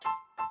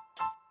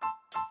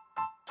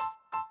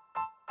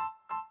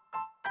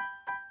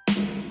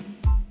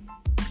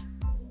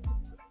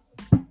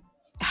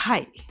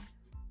Hi.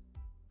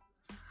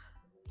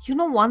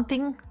 One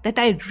thing that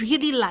I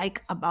really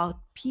like about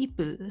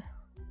people,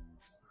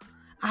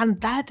 and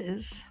that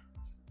is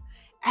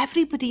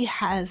everybody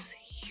has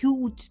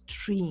huge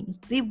dreams.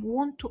 They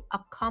want to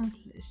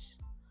accomplish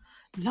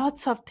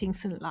lots of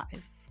things in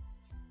life.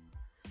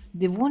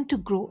 They want to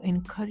grow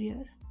in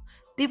career.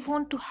 They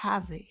want to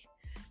have a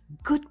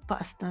good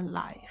personal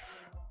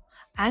life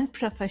and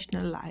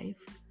professional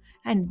life.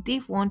 And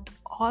they want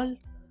all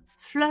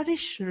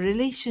flourish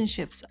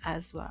relationships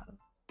as well.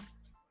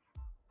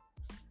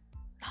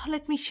 Now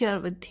let me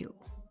share with you.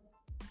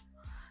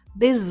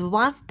 There's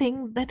one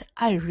thing that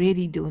I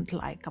really don't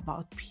like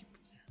about people,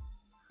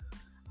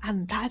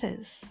 and that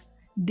is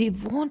they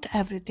want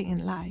everything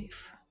in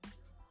life,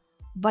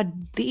 but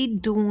they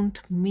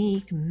don't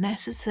make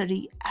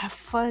necessary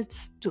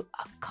efforts to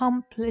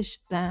accomplish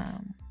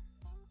them.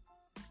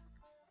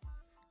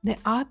 There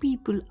are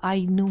people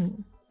I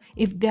know,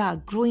 if they are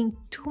growing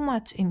too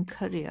much in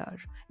career,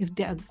 if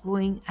they are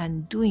growing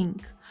and doing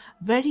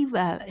very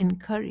well in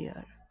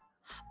career,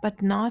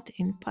 but not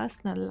in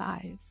personal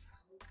life,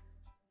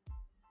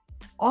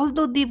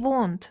 although they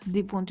want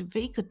a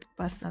very good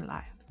personal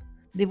life,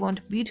 they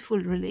want beautiful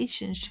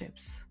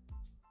relationships,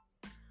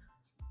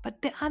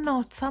 but they are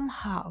not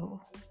somehow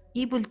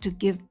able to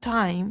give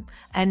time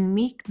and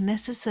make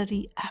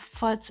necessary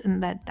efforts in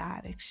that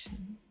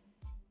direction.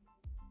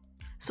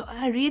 So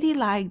I really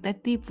like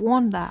that they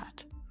want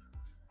that,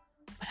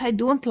 but I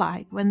don't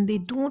like when they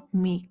don't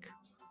make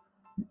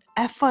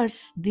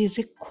efforts they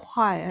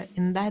require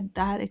in that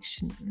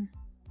direction.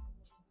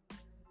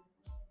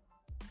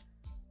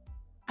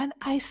 And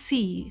I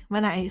see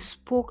when I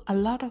spoke a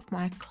lot of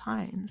my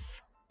clients,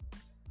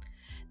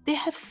 they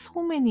have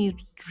so many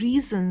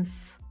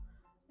reasons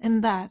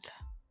in that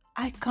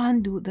I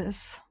can't do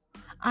this.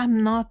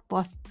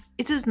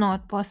 It is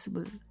not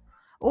possible.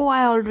 Oh,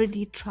 I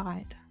already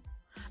tried.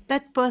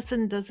 That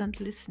person doesn't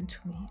listen to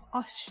me,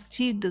 or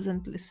she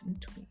doesn't listen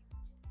to me.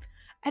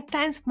 At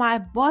times, my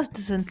boss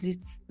doesn't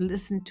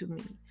listen to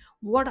me.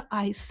 What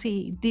I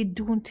say, they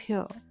don't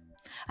hear.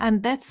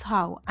 And that's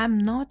how I'm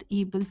not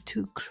able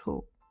to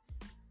grow.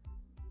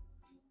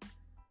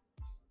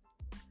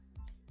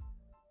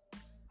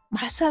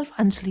 Myself,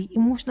 Anjali,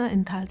 emotional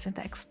intelligence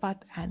expert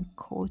and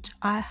coach,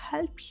 I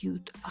help you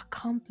to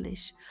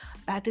accomplish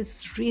that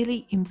is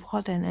really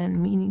important and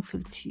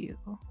meaningful to you.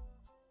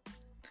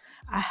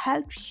 I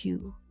help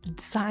you to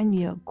design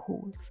your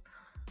goals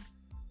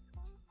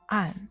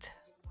and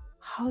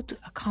how to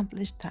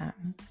accomplish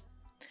them.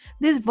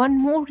 There's one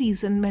more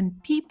reason when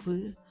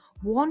people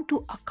want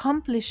to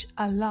accomplish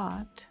a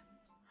lot,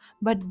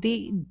 but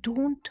they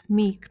don't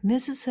make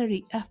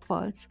necessary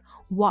efforts.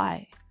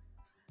 Why?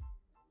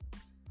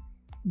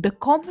 The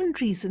common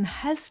reason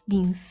has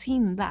been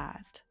seen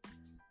that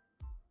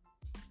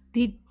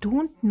they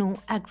don't know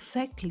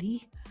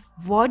exactly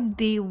what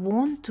they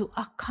want to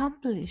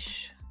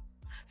accomplish.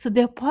 So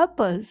their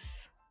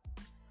purpose,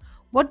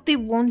 what they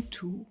want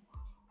to,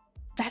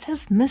 that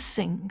is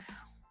missing.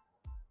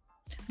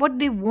 What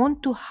they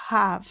want to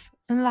have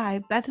in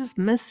life, that is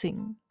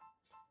missing.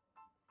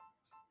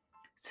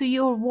 So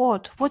your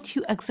what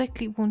you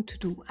exactly want to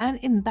do, and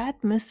in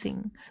that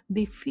missing,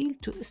 they fail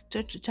to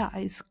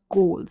strategize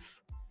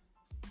goals.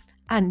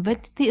 And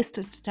when they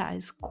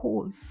strategize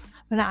goals,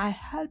 when I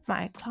help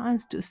my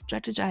clients to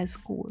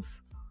strategize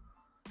goals,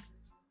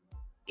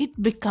 it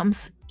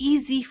becomes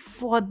easy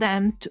for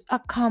them to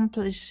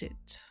accomplish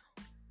it.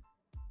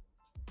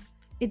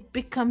 It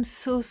becomes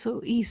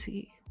so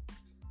easy.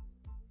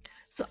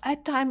 So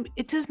at times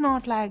it is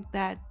not like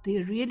that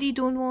they really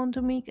don't want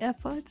to make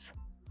efforts,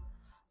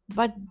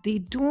 but they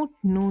don't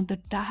know the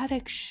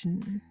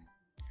direction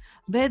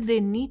where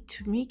they need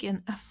to make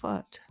an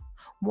effort.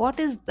 What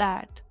is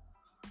that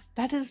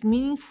is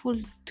meaningful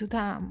to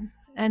them,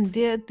 and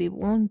there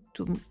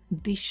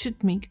they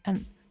should make a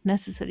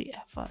necessary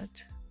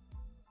effort.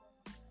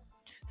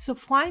 So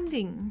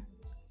finding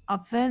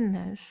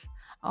awareness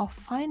of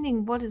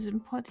finding what is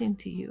important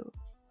to you,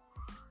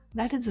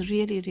 that is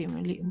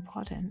really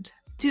important.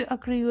 Do you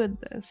agree with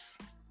this?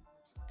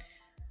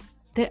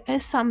 There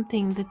is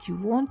something that you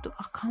want to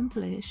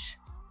accomplish,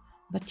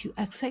 but you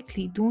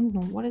exactly don't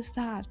know what is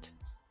that.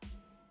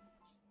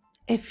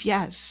 If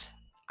yes,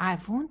 I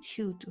want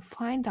you to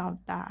find out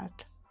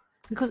that,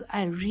 because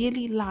I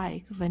really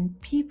like when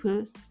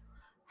people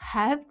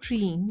have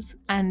dreams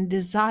and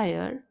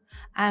desire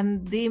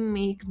and they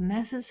make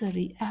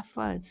necessary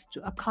efforts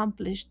to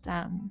accomplish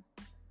them.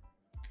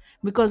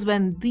 Because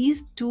when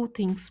these two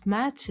things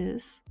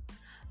matches,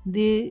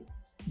 they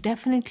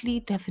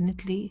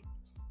definitely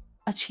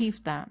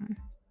achieve them.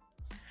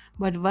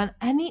 But when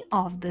any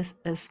of this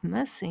is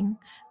missing,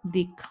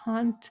 they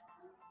can't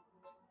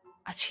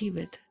achieve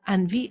it.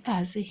 And we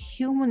as a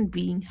human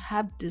being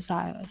have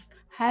desires,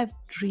 have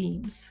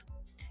dreams.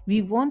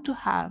 We want to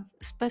have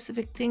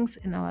specific things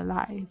in our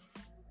life.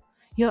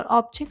 Your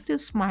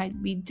objectives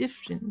might be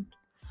different,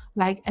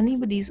 like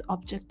anybody's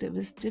objective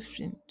is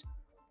different.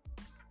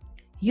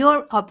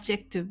 Your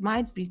objective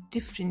might be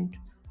different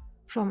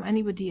from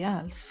anybody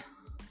else.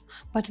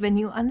 But when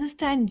you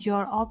understand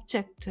your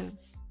objective,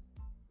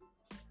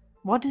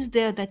 what is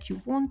there that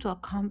you want to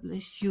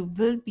accomplish, you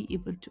will be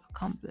able to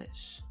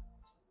accomplish.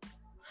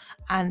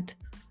 And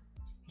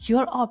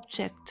your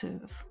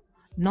objective,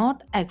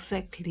 not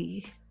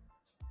exactly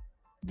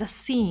the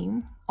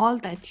same, all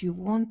that you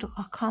want to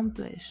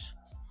accomplish.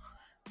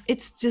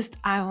 It's just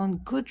I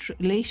want good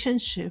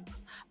relationship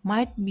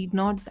might be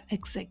not the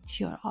exact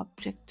your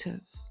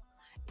objective.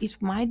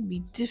 It might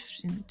be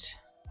different.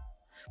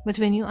 But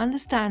when you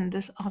understand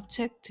this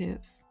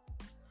objective,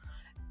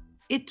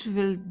 it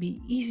will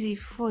be easy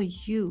for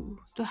you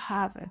to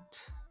have it.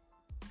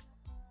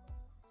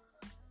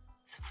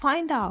 So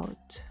find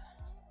out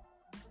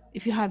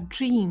if you have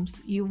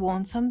dreams, you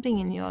want something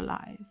in your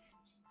life.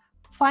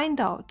 Find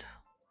out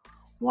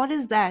what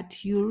is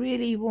that you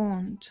really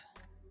want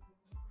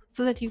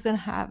so that you can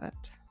have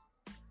it.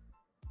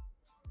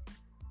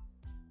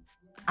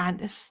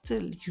 And if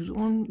still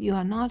you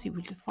are not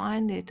able to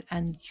find it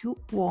and you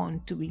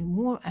want to be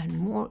more and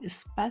more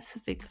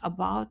specific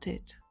about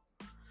it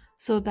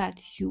so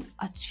that you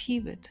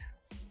achieve it,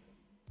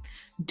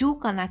 do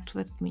connect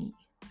with me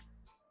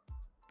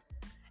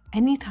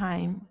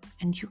anytime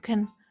and you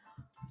can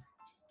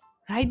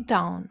write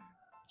down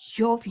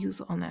your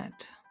views on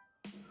it,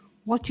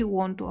 what you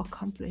want to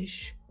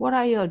accomplish, what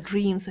are your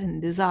dreams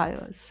and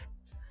desires.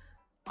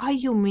 Are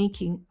you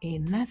making a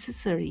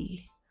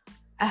necessary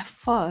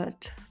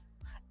effort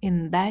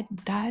in that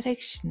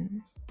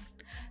direction?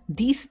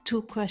 These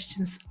two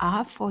questions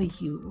are for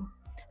you,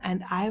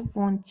 and I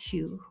want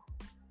you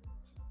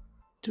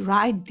to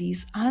write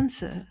these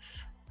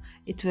answers.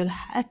 It will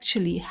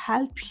actually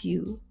help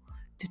you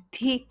to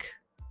take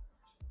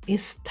a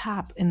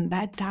step in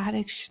that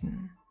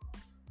direction.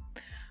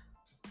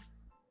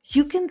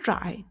 You can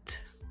write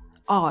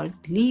or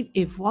leave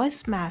a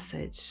voice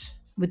message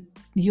with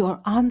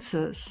your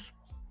answers.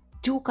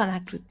 Do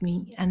connect with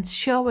me and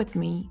share with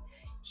me.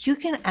 You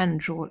can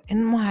enroll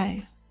in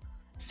my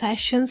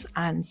sessions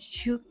and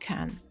you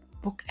can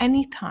book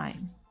any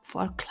time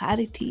for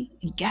clarity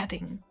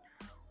getting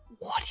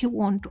what you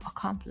want to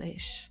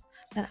accomplish.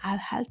 Then I'll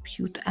help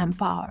you to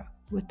empower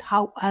with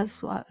how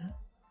as well.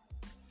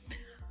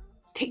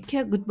 Take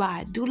care,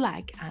 goodbye. Do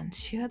like and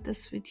share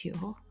this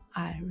video.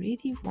 I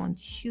really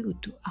want you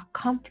to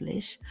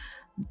accomplish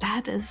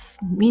that is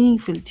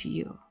meaningful to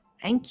you.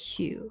 Thank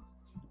you.